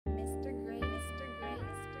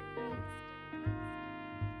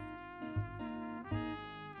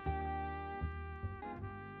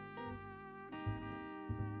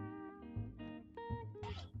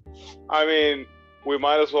I mean, we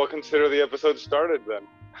might as well consider the episode started then.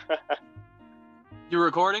 You're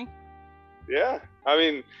recording? Yeah. I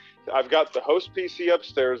mean, I've got the host PC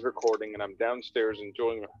upstairs recording, and I'm downstairs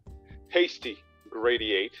enjoying a tasty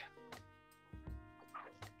Grady 8.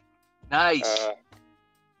 Nice.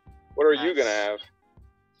 What are you going to have?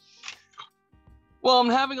 Well, I'm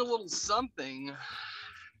having a little something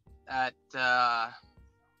that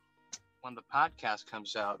when the podcast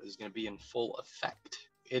comes out is going to be in full effect.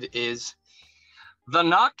 It is The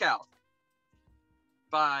Knockout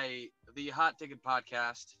by the Hot Ticket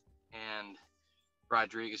Podcast and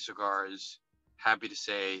Rodriguez Cigars. Happy to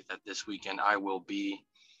say that this weekend I will be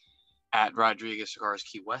at Rodriguez Cigars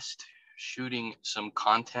Key West shooting some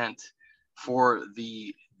content for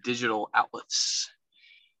the digital outlets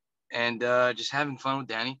and just having fun with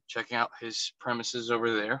Danny, checking out his premises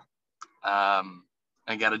over there. I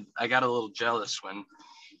got a little jealous when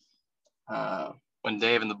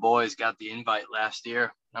Dave and the boys got the invite last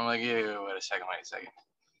year. I'm like, ew, wait a second.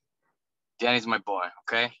 Danny's my boy,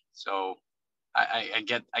 okay? So I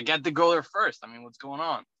get to go there first. I mean, what's going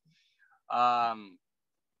on?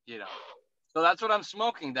 So that's what I'm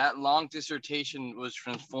smoking. That long dissertation was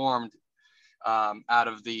transformed out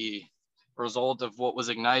of the result of what was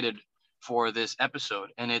ignited for this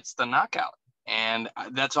episode, and it's the Knockout. And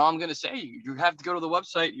that's all I'm going to say. You have to go to the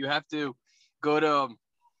website. You have to go to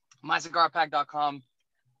mycigarpack.com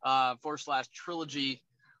 /trilogy,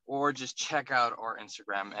 or just check out our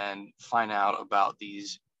Instagram and find out about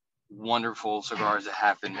these wonderful cigars that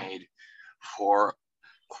have been made for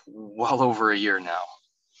well over a year now.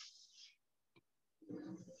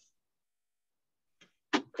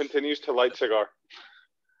 Continues to light cigar.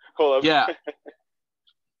 Hold up. Yeah.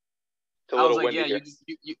 I was like, yeah,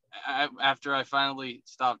 you after I finally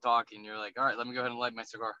stopped talking, you're like, all right, let me go ahead and light my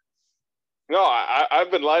cigar. No, I've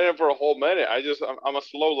been lighting it for a whole minute. I'm a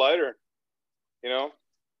slow lighter,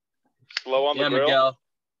 slow on the grill. Miguel,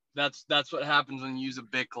 that's what happens when you use a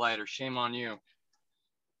Bic lighter. Shame on you.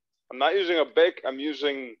 I'm not using a Bic. I'm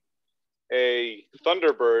using a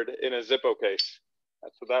Thunderbird in a Zippo case.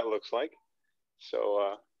 That's what that looks like.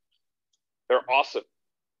 So they're awesome.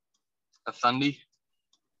 A Thundy?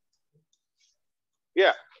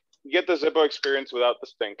 Yeah, you get the Zippo experience without the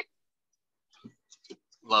stink.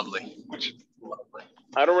 Lovely.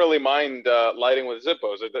 I don't really mind lighting with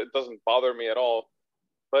Zippos. It doesn't bother me at all.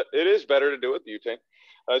 But it is better to do with butane.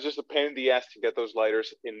 It's just a pain in the ass to get those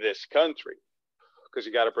lighters in this country, because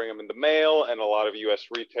you got to bring them in the mail, and a lot of U.S.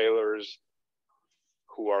 retailers,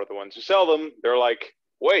 who are the ones who sell them, they're like,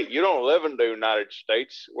 wait, you don't live in the United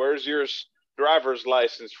States. Where's your driver's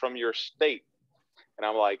license from your state? And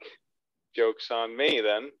I'm like, joke's on me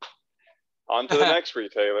then. On to the next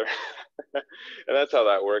retailer. And that's how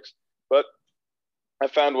that works. But I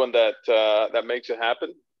found one that makes it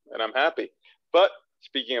happen, and I'm happy. But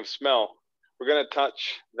speaking of smell, we're going to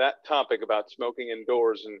touch that topic about smoking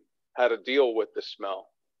indoors and how to deal with the smell.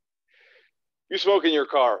 You smoke in your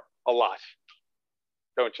car a lot,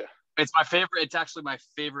 don't you? It's my favorite. It's actually my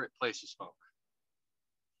favorite place to smoke.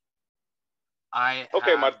 I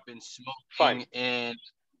have been smoking in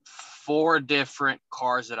 4 different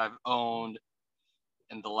cars that I've owned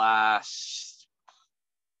in the last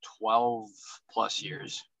 12 plus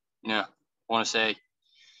years. Yeah, I want to say,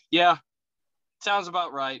 yeah, sounds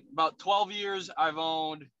about right. About 12 years I've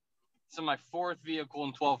owned. It's my 4th vehicle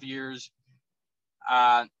in 12 years.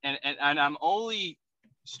 And I'm only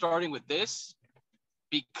starting with this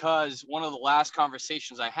because one of the last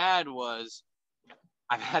conversations I had was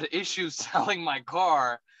I've had issues selling my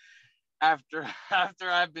car after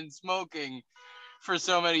I've been smoking for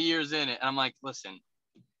so many years in it. And I'm like, listen,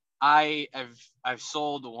 I've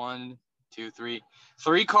sold 3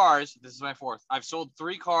 cars. This is my 4th. I've sold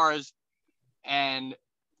 3 cars, and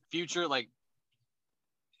future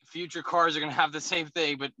cars are going to have the same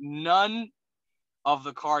thing, but none of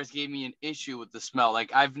the cars gave me an issue with the smell.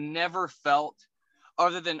 Like, I've never felt,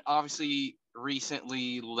 other than obviously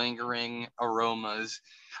recently lingering aromas,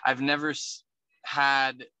 I've never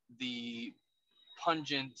had the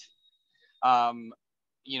pungent, I've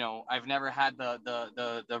never had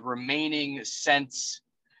the remaining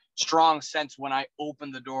strong sense when I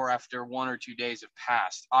open the door after 1 or 2 days have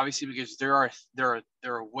passed. Obviously, because there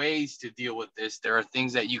are ways to deal with this. There are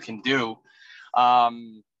things that you can do.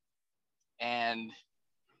 And,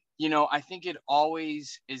 I think it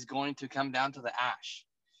always is going to come down to the ash.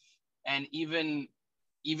 And even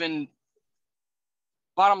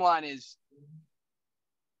bottom line is,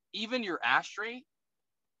 even your ashtray,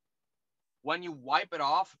 when you wipe it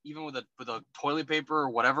off, even with a toilet paper or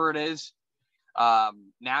whatever it is,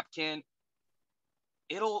 napkin,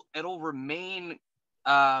 it'll remain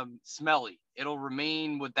smelly. It'll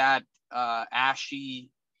remain with that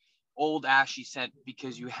old ashy scent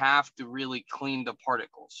because you have to really clean the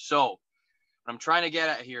particles. So what I'm trying to get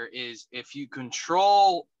at here is if you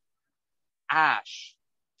control ash,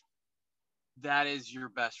 that is your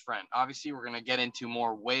best friend. Obviously, we're going to get into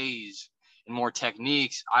more ways and more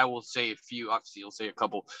techniques. I will say a few, obviously you'll say a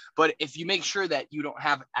couple, but if you make sure that you don't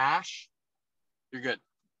have ash, you're good.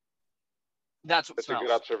 That's what smells. A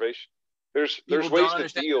good observation. There's ways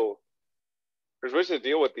to deal. There's ways to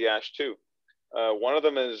deal with the ash too. One of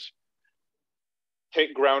them is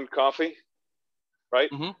take ground coffee,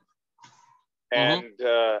 right? Mm-hmm. And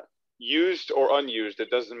used or unused, it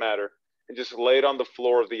doesn't matter, and just lay it on the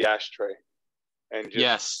floor of the ashtray, and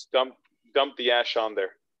just dump the ash on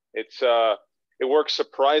there. It works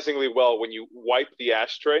surprisingly well when you wipe the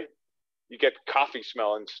ashtray. You get coffee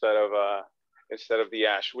smell instead of the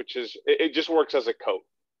ash, which is it just works as a coat,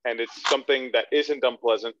 and it's something that isn't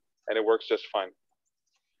unpleasant, and it works just fine.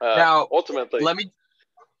 Now, ultimately,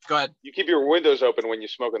 go ahead. You keep your windows open when you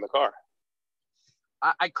smoke in the car.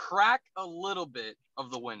 I crack a little bit of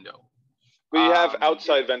the window. We have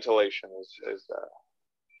outside ventilation,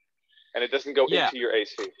 and it doesn't go into your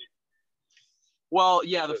AC. Well,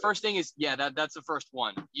 yeah, the first thing is, that's the first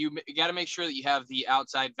one. You got to make sure that you have the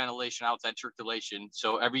outside ventilation, outside circulation.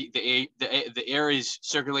 So the air is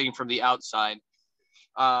circulating from the outside.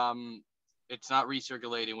 It's not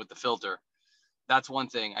recirculating with the filter. That's one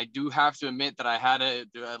thing. I do have to admit that I had a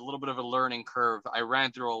little bit of a learning curve. I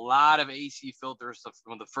ran through a lot of AC filters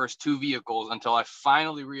from the first two vehicles until I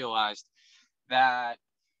finally realized that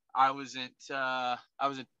I wasn't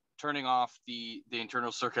turning off the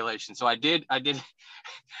internal circulation. So I did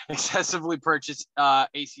excessively purchase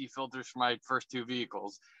AC filters for my first two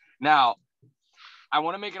vehicles. Now, I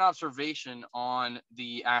want to make an observation on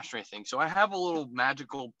the ashtray thing. So I have a little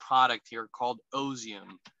magical product here called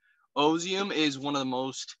Ozium. Ozium is one of the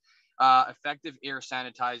most effective air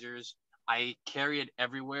sanitizers. I carry it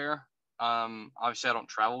everywhere. Obviously, I don't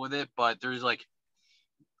travel with it, but there's like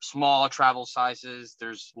small travel sizes.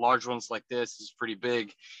 There's large ones like this. It's pretty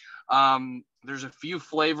big. There's a few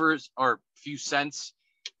flavors or few scents.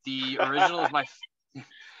 The original is my.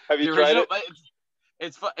 Have you tried it?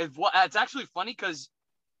 It's actually funny because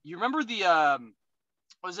you remember the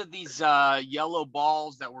was it these yellow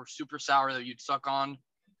balls that were super sour that you'd suck on?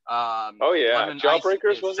 Oh yeah,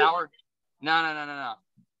 Jawbreakers was sour. No.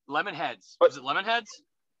 Lemon Heads. Was it Lemon Heads?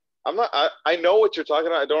 I'm not. I know what you're talking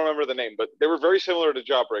about. I don't remember the name, but they were very similar to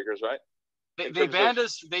Jawbreakers, right? They banned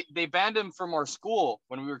us. They banned them from our school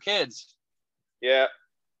when we were kids. Yeah.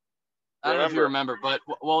 I don't know if you remember, but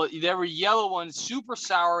well, there were yellow ones, super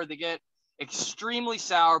sour. They get extremely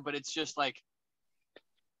sour, but it's just like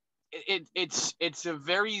it's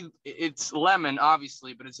lemon,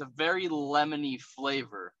 obviously, but it's a very lemony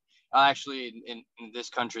flavor. Actually, in this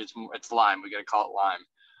country, it's lime. We gotta call it lime.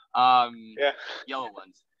 Yeah. Yellow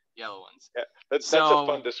ones. Yeah, that's a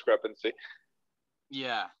fun discrepancy.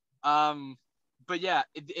 Yeah. But yeah,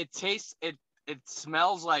 it tastes. It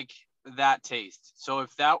smells like that taste. So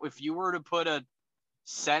if you were to put a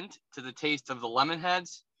scent to the taste of the Lemon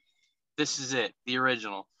Heads, this is it, the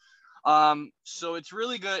original. So it's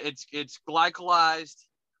really good. It's glycolized.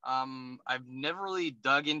 I've never really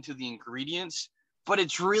dug into the ingredients, but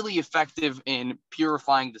it's really effective in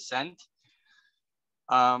purifying the scent.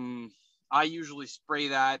 I usually spray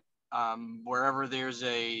that wherever there's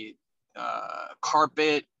a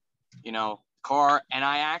carpet, car, and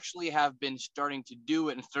I actually have been starting to do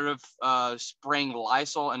it instead of spraying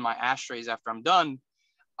Lysol in my ashtrays after I'm done.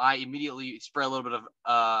 I immediately spray a little bit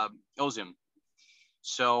of Ozium.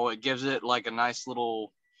 So it gives it like a nice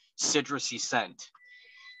little citrusy scent.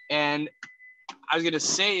 And I was going to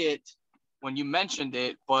say it when you mentioned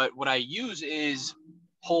it, but what I use is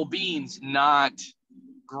whole beans, not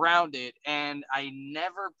grounded. And I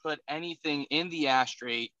never put anything in the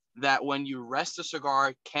ashtray that when you rest a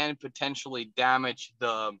cigar can potentially damage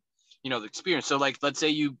the experience. So like, let's say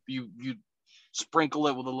you sprinkle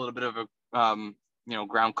it with a little bit of a,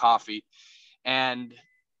 ground coffee, and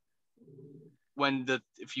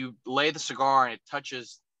if you lay the cigar and it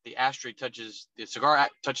touches the ashtray, touches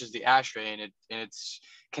the ashtray, and it's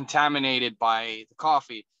contaminated by the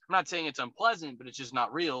coffee. I'm not saying it's unpleasant, but it's just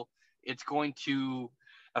not real. It's going to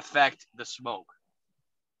affect the smoke.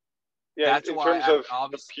 Yeah, in terms of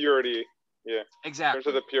the purity. Yeah, exactly. In terms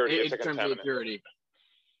of the purity, it's a contaminant. In terms of the purity.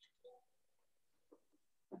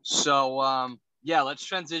 So let's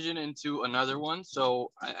transition into another one.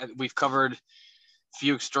 So we've covered a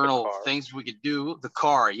few external things we could do. The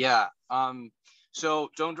car, yeah. So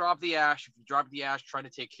don't drop the ash. If you drop the ash, try to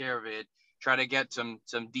take care of it. Try to get some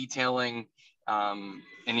detailing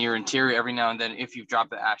in your interior every now and then if you've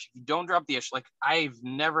dropped the ash. If you don't drop the ash, like I've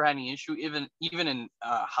never had any issue, even in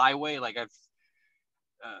highway. Like I've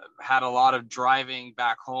had a lot of driving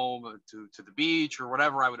back home to the beach or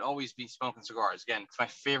whatever. I would always be smoking cigars. Again, it's my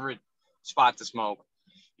favorite spot to smoke.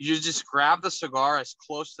 You just grab the cigar as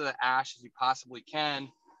close to the ash as you possibly can.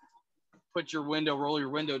 Roll your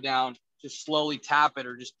window down, just slowly tap it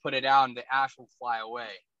or just put it out and the ash will fly away.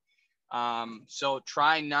 So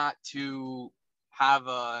try not to have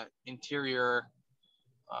a interior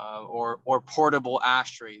or portable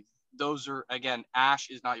ashtray. Those are, again, ash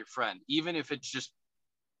is not your friend. Even if it's just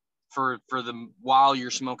for the while you're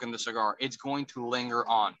smoking the cigar, it's going to linger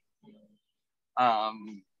on.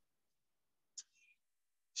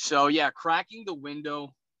 So yeah, cracking the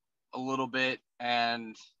window a little bit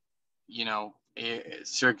and, you know,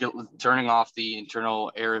 turning off the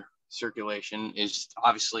internal air circulation is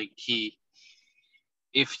obviously key.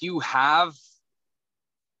 If you have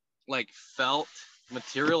like felt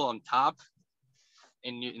material on top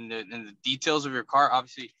in the details of your car,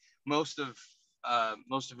 obviously most of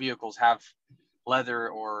vehicles have leather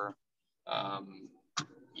or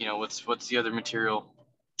you know, what's the other material?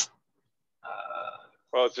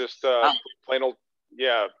 Well, it's just plain old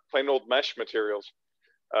mesh materials.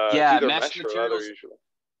 Yeah, it's either mesh mesh materials. Or leather usually.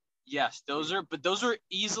 Yes, those are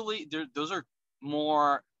easily, those are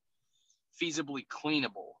more feasibly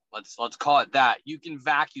cleanable. Let's call it that. You can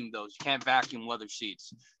vacuum those. You can't vacuum leather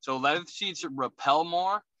seats. So leather seats repel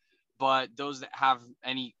more, but those that have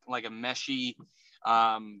any like a meshy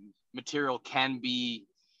material can be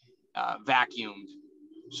vacuumed.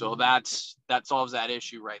 So that solves that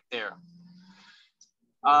issue right there.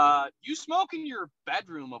 You smoke in your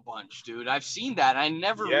bedroom a bunch, dude. I've seen that. I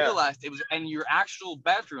never realized it was in your actual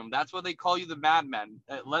bedroom. That's why they call you the madman.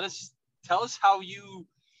 Tell us how you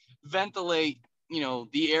ventilate, you know,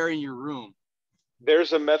 the air in your room.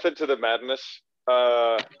 There's a method to the madness.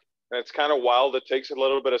 And it's kind of wild. It takes a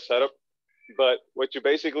little bit of setup, but what you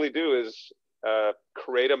basically do is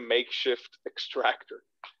create a makeshift extractor.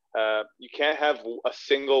 You can't have a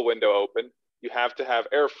single window open. You have to have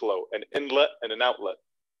airflow, an inlet and an outlet.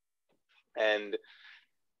 And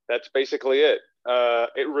that's basically it.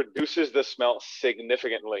 It reduces the smell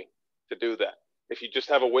significantly to do that. If you just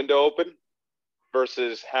have a window open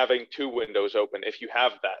versus having two windows open, if you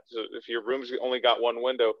have that. So if your room's only got one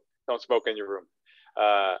window, don't smoke in your room.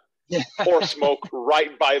 Or smoke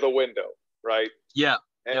right by the window, right? Yeah.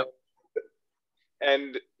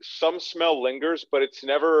 And some smell lingers, but it's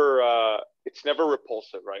never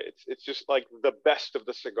repulsive, right? It's just like the best of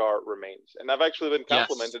the cigar remains. And I've actually been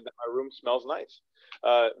complimented that my room smells nice.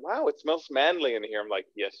 Wow, it smells manly in here. I'm like,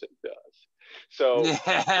 yes, it does. So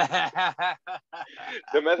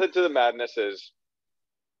the method to the madness is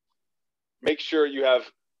make sure you have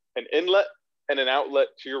an inlet and an outlet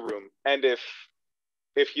to your room. And if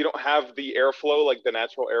you don't have the airflow, like the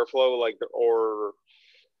natural airflow, or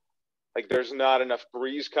there's not enough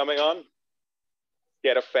breeze coming on,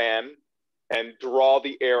 get a fan and draw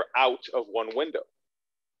the air out of one window.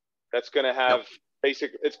 That's going to have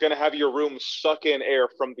it's going to have your room suck in air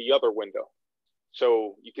from the other window.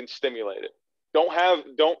 So you can stimulate it.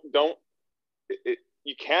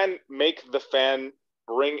 You can make the fan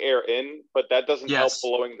bring air in, but that doesn't help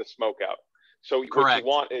blowing the smoke out. So what you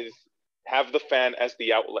want is have the fan as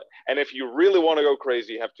the outlet. And if you really want to go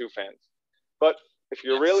crazy, have two fans. But if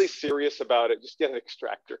you're really serious about it, just get an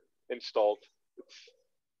extractor installed.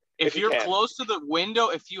 If you're close to the window,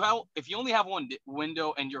 if you only have one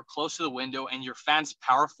window and you're close to the window and your fan's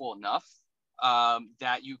powerful enough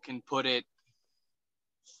that you can put it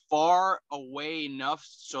far away enough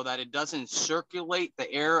so that it doesn't circulate the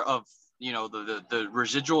air of, you know, the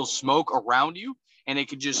residual smoke around you, and it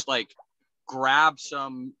could just like grab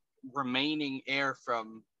some remaining air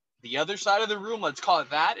from the other side of the room, let's call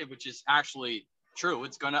it that, which is actually true.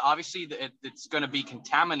 It's going to obviously it's going to be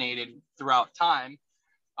contaminated throughout time,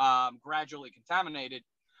 gradually contaminated.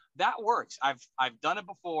 That works. I've done it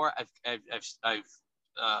before. I've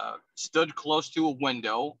stood close to a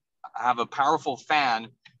window. I have a powerful fan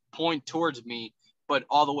point towards me, but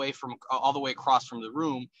all the way across from the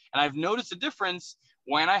room, and I've noticed a difference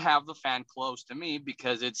when I have the fan close to me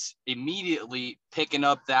because it's immediately picking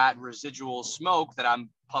up that residual smoke that I'm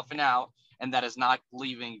puffing out and that is not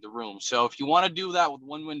leaving the room. So if you want to do that with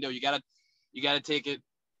one window, you gotta take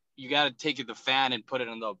the fan and put it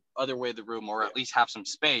on the other way of the room, or at least have some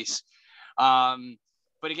space.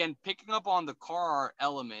 But again, picking up on the car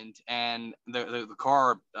element and the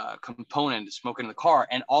car component, smoking in the car,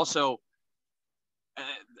 and also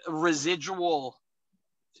residual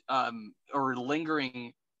or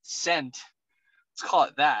lingering scent let's call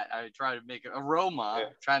it that. I try to make it aroma,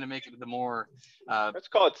 trying to make it the more let's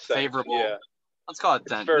call it scent. Favorable. Yeah. Let's call it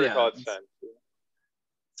scent. It's fair to call it scent.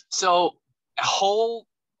 So whole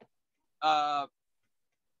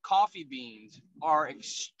coffee beans are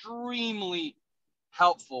extremely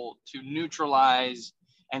helpful to neutralize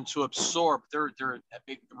and to absorb. They're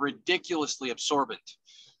ridiculously absorbent.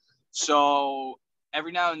 So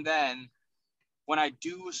every now and then, when I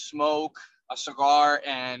do smoke a cigar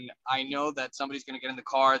and I know that somebody's going to get in the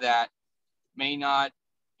car that may not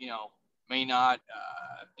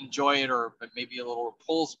enjoy it, or maybe a little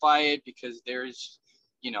repulsed by it, because there's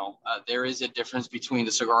there is a difference between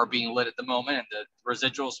the cigar being lit at the moment and the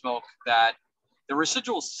residual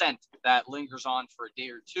scent that lingers on for a day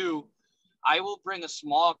or two. I will bring a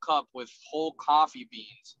small cup with whole coffee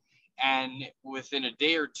beans, and within a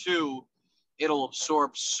day or two, it'll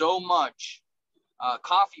absorb so much.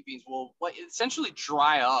 Coffee beans will essentially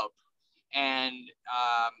dry up and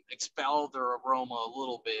expel their aroma a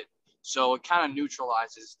little bit. So it kind of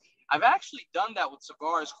neutralizes. I've actually done that with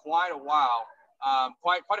cigars quite a while,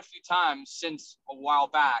 quite a few times since a while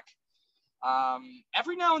back.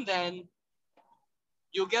 Every now and then,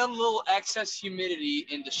 you'll get a little excess humidity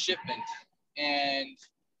in the shipment, and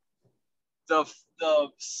the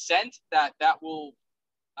scent that will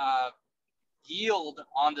yield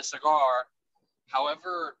on the cigar,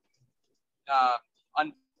 however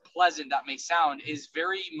unpleasant that may sound, is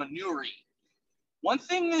very manure-y. One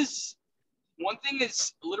thing is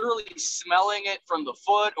literally smelling it from the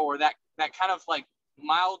foot, or that kind of like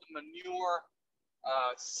mild manure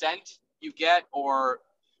scent you get, or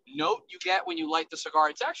note you get when you light the cigar.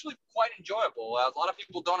 It's actually quite enjoyable. A lot of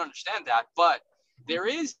people don't understand that, but there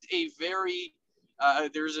is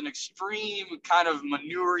there's an extreme kind of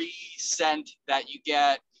manure-y scent that you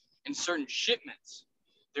get in certain shipments.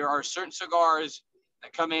 There are certain cigars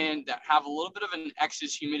that come in that have a little bit of an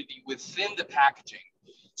excess humidity within the packaging.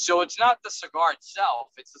 So it's not the cigar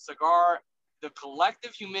itself, it's the cigar, the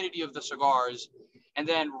collective humidity of the cigars, and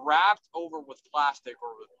then wrapped over with plastic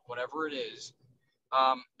or with whatever it is.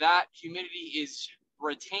 That humidity is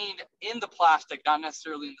retained in the plastic, not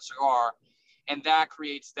necessarily in the cigar, and that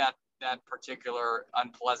creates that particular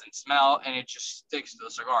unpleasant smell, and it just sticks to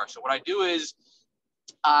the cigar. So what I do is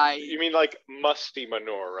You mean like musty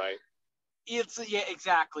manure, right? Yeah,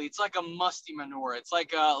 exactly. It's like a musty manure. It's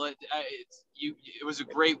like it was a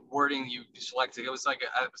great wording you selected. It was like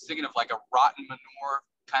I was thinking of like a rotten manure,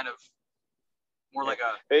 kind of more like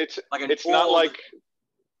a. It's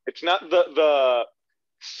not the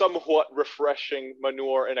somewhat refreshing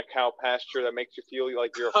manure in a cow pasture that makes you feel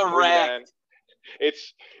like you're a free man.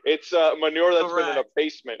 It's manure that's been in a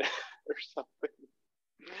basement or something.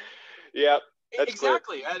 Yeah. That's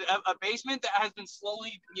exactly a basement that has been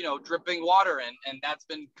slowly, dripping water, and that's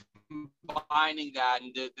been combining that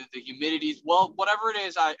and the humidities. Well, whatever it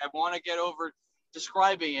is, I want to get over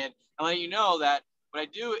describing it and let you know that what I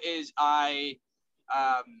do is I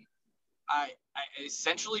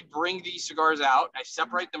essentially bring these cigars out. I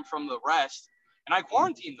separate them from the rest, and I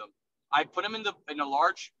quarantine them. I put them in a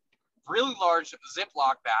large, really large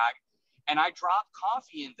Ziploc bag, and I drop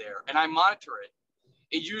coffee in there, and I monitor it.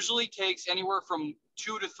 It usually takes anywhere from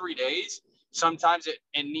 2 to 3 days. Sometimes it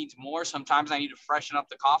needs more. Sometimes I need to freshen up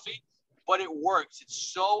the coffee, but it works.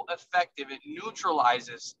 It's so effective. It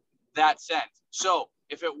neutralizes that scent. So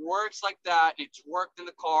if it works like that, it's worked in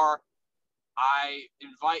the car, I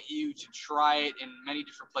invite you to try it in many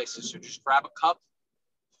different places. So just grab a cup,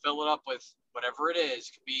 fill it up with whatever it is.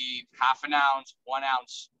 It could be half an ounce, 1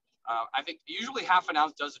 ounce. I think usually half an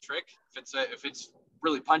ounce does the trick. If it's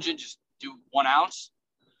really pungent, just do 1 ounce.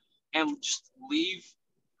 And just leave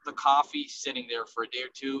the coffee sitting there for a day or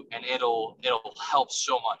two, and it'll help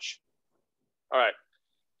so much. All right.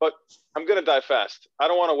 But I'm going to die fast. I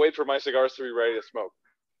don't want to wait for my cigars to be ready to smoke.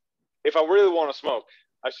 If I really want to smoke,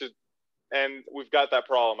 I should, and we've got that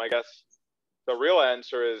problem, I guess. The real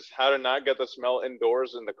answer is how to not get the smell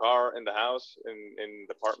indoors, in the car, in the house, in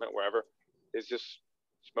the apartment, wherever, is just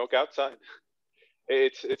smoke outside.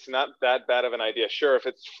 It's not that bad of an idea. Sure, if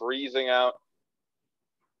it's freezing out,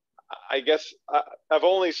 I guess I've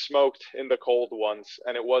only smoked in the cold once,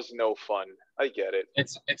 and it was no fun. I get it.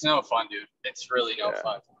 It's no fun, dude. It's really no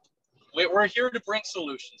fun. We're here to bring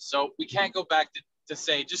solutions, so we can't go back to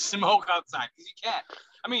say just smoke outside, because you can't.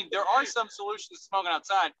 I mean, there are some solutions to smoking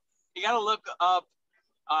outside. You got to look up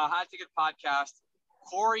Hot Ticket Podcast.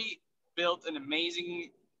 Corey built an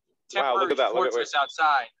amazing temporary fortress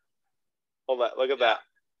outside. Hold that. Look at that.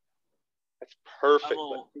 That's perfect.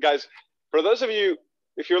 Guys, for those of you,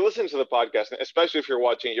 if you're listening to the podcast, especially if you're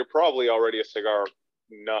watching it, you're probably already a cigar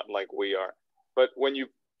nut like we are. But when you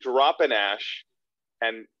drop an ash,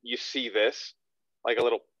 and you see this, like a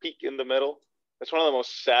little peak in the middle. It's one of the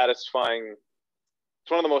most satisfying. It's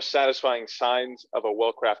one of the most satisfying signs of a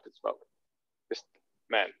well-crafted smoke. Just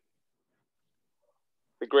man,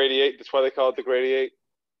 the Grady 8. That's why they call it the Grady 8.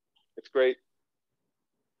 It's great.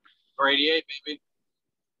 Grady 8, baby.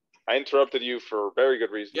 I interrupted you for a very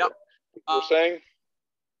good reason. Yep. You were saying?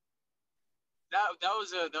 That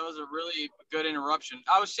was a really good interruption.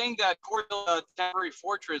 I was saying that Cordell temporary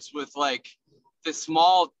fortress with like this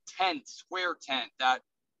small tent, square tent that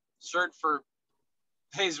served for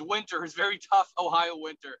his winter, his very tough Ohio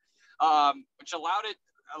winter, which allowed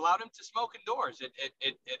him to smoke indoors.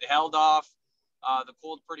 It held off the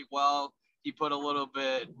cold pretty well. He put a little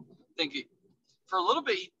bit, for a little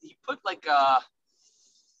bit he put like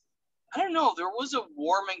I don't know. There was a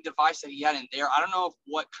warming device that he had in there. I don't know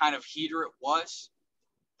what kind of heater it was,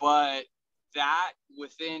 but that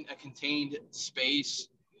within a contained space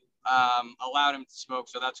allowed him to smoke.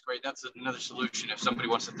 So that's great. That's another solution if somebody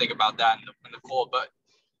wants to think about that in the cold. But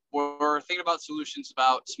we're thinking about solutions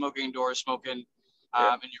about smoking indoors, smoking in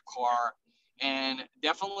your car, and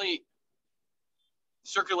definitely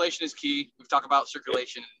circulation is key. We've talked about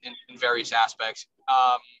circulation in various aspects.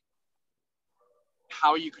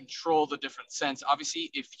 How you control the different scents. Obviously,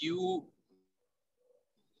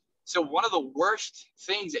 so one of the worst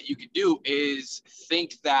things that you could do is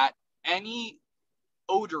think that any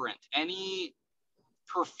odorant, any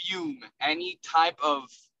perfume, any type of,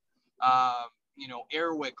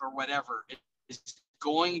 air wick or whatever is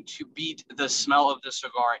going to beat the smell of the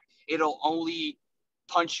cigar. It'll only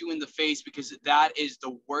punch you in the face because that is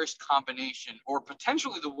the worst combination or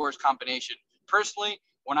potentially the worst combination. Personally,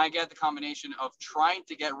 when I get the combination of trying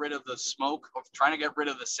to get rid of the smoke, of trying to get rid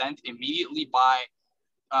of the scent immediately by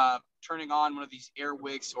turning on one of these air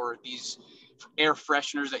wicks or these air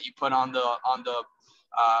fresheners that you put on the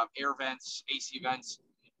air vents, AC vents,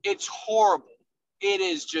 it's horrible. It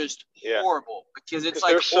is just horrible because it's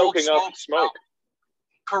like they're soaking up smoke.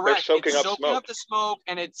 Correct. It's soaking up the smoke,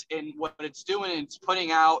 and what it's doing, it's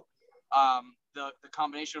putting out the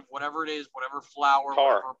combination of whatever it is, whatever flower,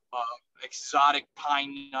 whatever exotic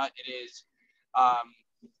pine nut it is.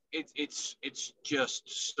 It's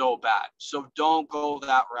just so bad. So don't go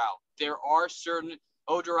that route. There are certain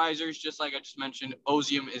odorizers, just like I just mentioned.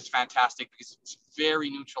 Ozium is fantastic because it's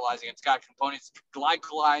very neutralizing. It's got components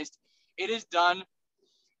glycolized. It is done.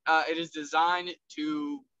 It is designed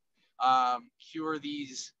to cure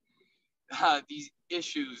these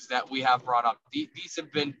issues that we have brought up. These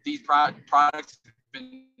products have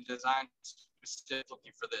been designed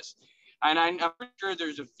specifically for this. And I'm pretty sure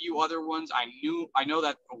there's a few other ones. I know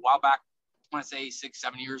that a while back, I want to say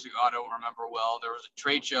 6-7 years ago, I don't remember well, there was a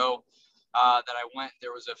trade show that I went.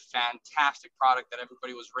 There was a fantastic product that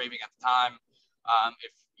everybody was raving at the time.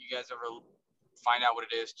 If you guys ever find out what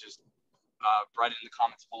it is, just write it in the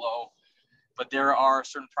comments below. But there are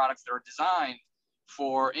certain products that are designed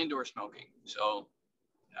for indoor smoking. So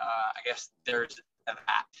I guess there's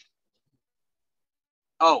that.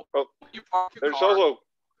 Oh, well, you park your there's car, also,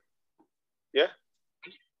 yeah.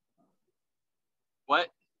 What?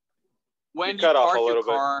 When you cut off park a your little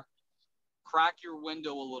car, crack your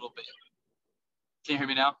window a little bit. Can you hear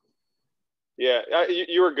me now? Yeah,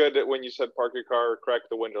 you were good at when you said park your car, crack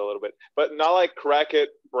the window a little bit, but not like crack it,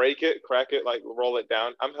 break it, crack it, like roll it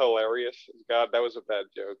down. I'm hilarious. God, that was a bad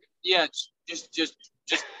joke. Yeah,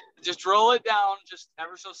 just roll it down, just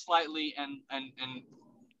ever so slightly, and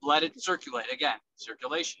let it circulate. Again,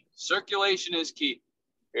 circulation is key.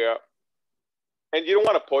 Yeah, and you don't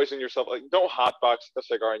want to poison yourself. Like, don't hotbox a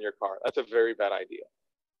cigar in your car. That's a very bad idea.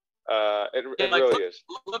 It really is.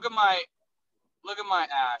 Look at my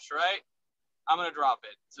ash, right? I'm going to drop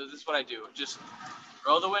it. So this is what I do. Just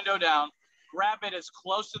roll the window down, grab it as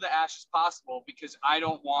close to the ash as possible because I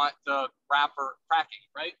don't want the wrapper cracking,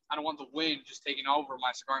 right? I don't want the wind just taking over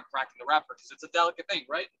my cigar and cracking the wrapper because it's a delicate thing,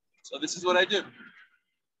 right? So this is what I do.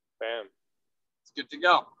 Bam. It's good to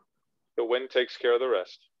go. The wind takes care of the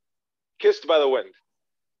rest. Kissed by the wind.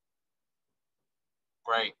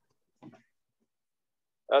 Great.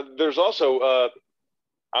 There's also,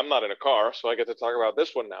 I'm not in a car, so I get to talk about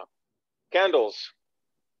this one now. Candles.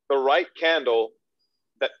 The right candle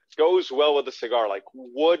that goes well with the cigar, like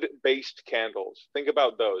wood-based candles. Think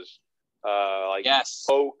about those. Like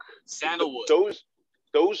oak. Sandalwood.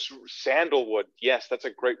 Those sandalwood. Yes, that's a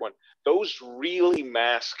great one. Those really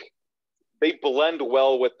mask. They blend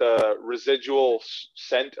well with the residual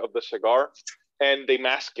scent of the cigar, and they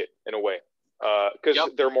mask it in a way because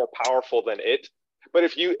they're more powerful than it. But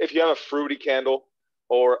if you have a fruity candle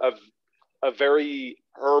or a very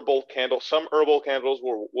herbal candle, some herbal candles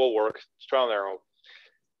will work. It's trial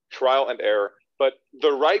and error. But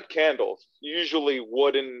the right candles, usually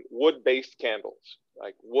wood-based candles,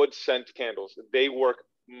 like wood scent candles, they work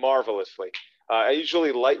marvelously. I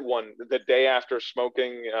usually light one the day after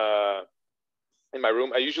smoking in my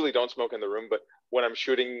room. I usually don't smoke in the room, but when I'm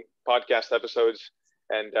shooting podcast episodes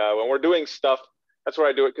and when we're doing stuff, that's where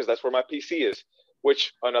I do it because that's where my PC is.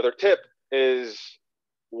 Which another tip is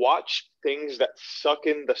watch things that suck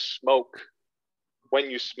in the smoke when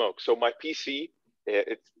you smoke. So my PC,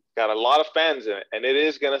 it's got a lot of fans in it, and it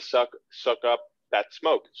is gonna suck up that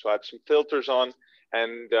smoke. So I have some filters on,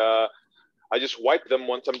 and I just wipe them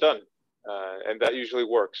once I'm done, and that usually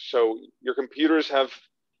works. So your computers have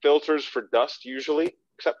filters for dust usually,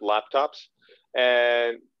 except laptops,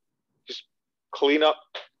 and just clean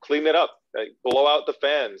it up, like blow out the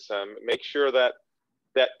fans, make sure that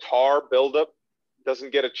tar buildup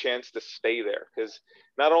doesn't get a chance to stay there, because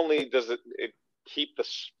not only does it keep the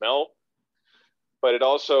smell, but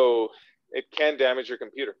it can damage your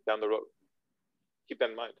computer down the road. Keep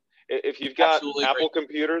that in mind. If you've got Absolutely Apple great.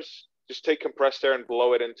 computers, just take compressed air and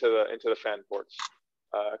blow it into the fan ports,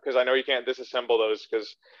 because I know you can't disassemble those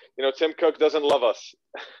because Tim Cook doesn't love us.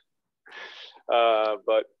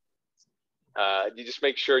 But you just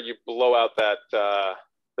make sure you blow out that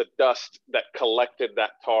the dust that collected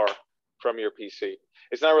that tar from your PC.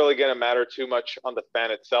 It's not really going to matter too much on the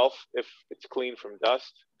fan itself if it's clean from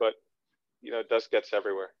dust, but dust gets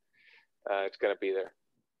everywhere. It's going to be there.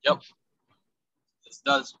 Yep, this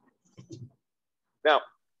does. Now,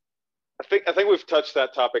 I think we've touched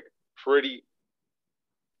that topic pretty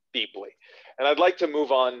deeply, and I'd like to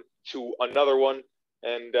move on to another one.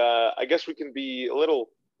 And I guess we can be a little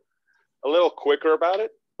quicker about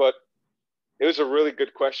it, but it was a really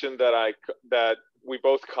good question that we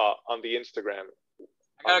both caught on the Instagram.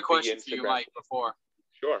 I got a question for you, Mike, before.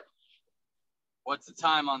 Sure. What's the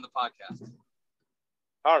time on the podcast?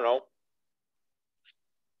 I don't know.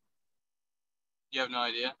 You have no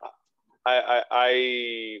idea?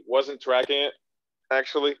 I wasn't tracking it,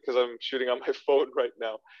 actually, because I'm shooting on my phone right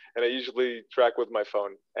now, and I usually track with my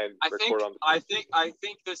phone and record on the phone. I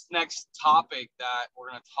think this next topic that we're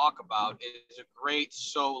going to talk about is a great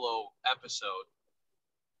solo episode.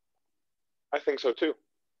 I think so too.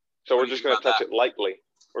 So we're just going to touch it lightly.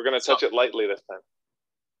 We're going to touch it lightly this time.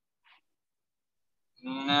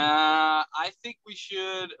 Nah, I think we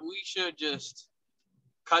should just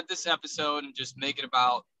cut this episode and just make it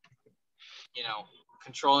about,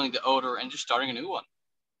 controlling the odor and just starting a new one.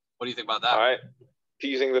 What do you think about that? All right.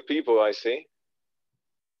 Teasing the people, I see.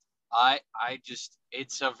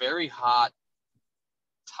 It's a very hot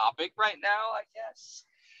topic right now, I guess.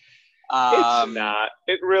 It's not.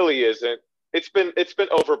 It really isn't. It's been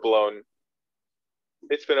overblown.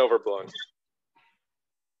 It's been overblown.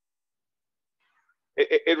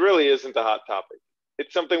 It really isn't a hot topic.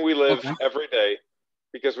 It's something we live every day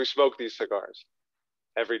because we smoke these cigars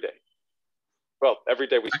every day. Well, every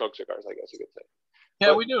day we smoke cigars, I guess you could say.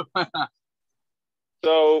 Yeah, we do.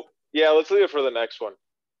 So yeah, let's leave it for the next one.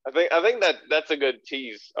 I think that's a good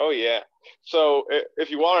tease. Oh yeah. So if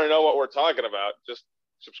you want to know what we're talking about, just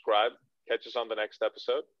subscribe. Catch us on the next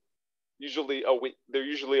episode. Usually a week. They're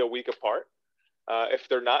usually a week apart. If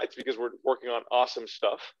they're not, it's because we're working on awesome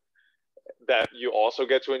stuff that you also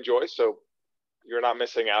get to enjoy. So you're not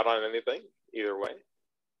missing out on anything either way.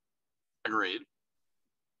 Agreed.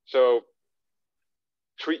 So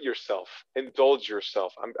treat yourself, indulge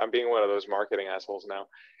yourself. I'm being one of those marketing assholes now.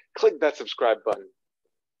 Click that subscribe button.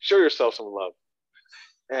 Show yourself some love.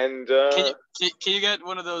 And can you get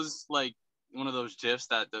one of those GIFs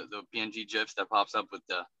that the PNG GIFs that pops up with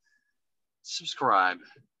the subscribe,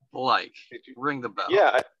 ring the bell,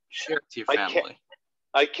 share it to your family.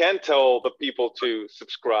 I can tell the people to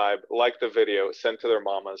subscribe, like the video, send to their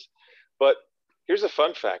mamas. But here's a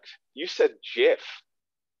fun fact. You said GIF.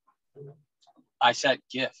 I said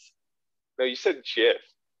GIF. No, you said GIF.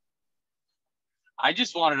 I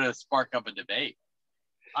just wanted to spark up a debate.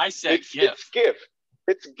 I said GIF. It's GIF.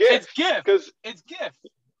 It's GIF. It's GIF. It's GIF.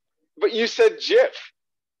 But you said GIF.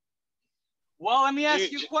 Well, let me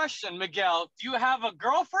ask you a question, Miguel. Do you have a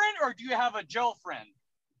girlfriend or do you have a Joe friend?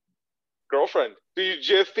 Girlfriend. Do you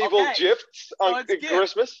GIF people GIFs on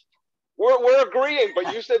Christmas? We're agreeing,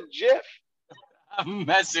 but you said GIF. I'm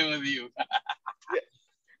messing with you. Yeah.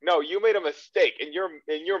 No, you made a mistake, and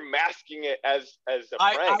you're masking it as a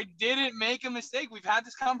prank. I didn't make a mistake. We've had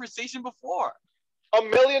this conversation before.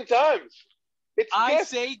 1,000,000 times. It's I GIF.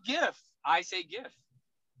 say GIF. I say GIF.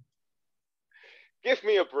 Give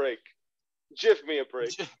me a break. GIF me a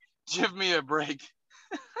break. GIF me a break.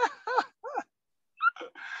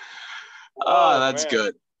 Oh, that's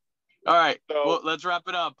good. All right. So, well, let's wrap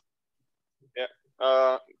it up.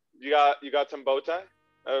 Yeah. You got some bow tie,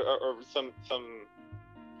 or some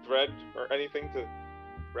thread or anything to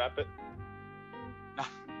wrap it?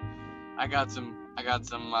 I got some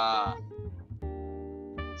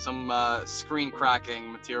screen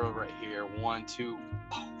cracking material right here. 1, 2.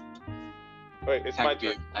 Wait, it's my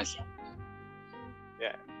turn. Nice.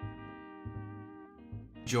 Yeah.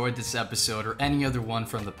 Enjoyed this episode or any other one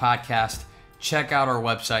from the podcast, check out our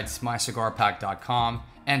websites, mycigarpack.com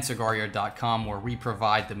and cigaryard.com, where we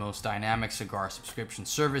provide the most dynamic cigar subscription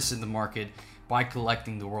service in the market by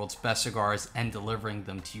collecting the world's best cigars and delivering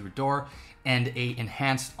them to your door, and a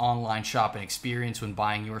enhanced online shopping experience when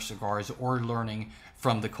buying your cigars or learning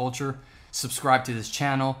from the culture. Subscribe to this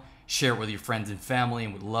channel, share it with your friends and family,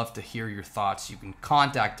 and would love to hear your thoughts. You can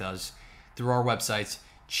contact us through our websites.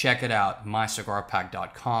 Check it out,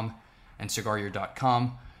 mycigarpack.com and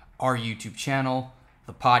cigaryard.com, our YouTube channel,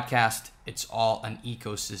 the podcast. It's all an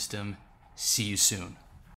ecosystem. See you soon.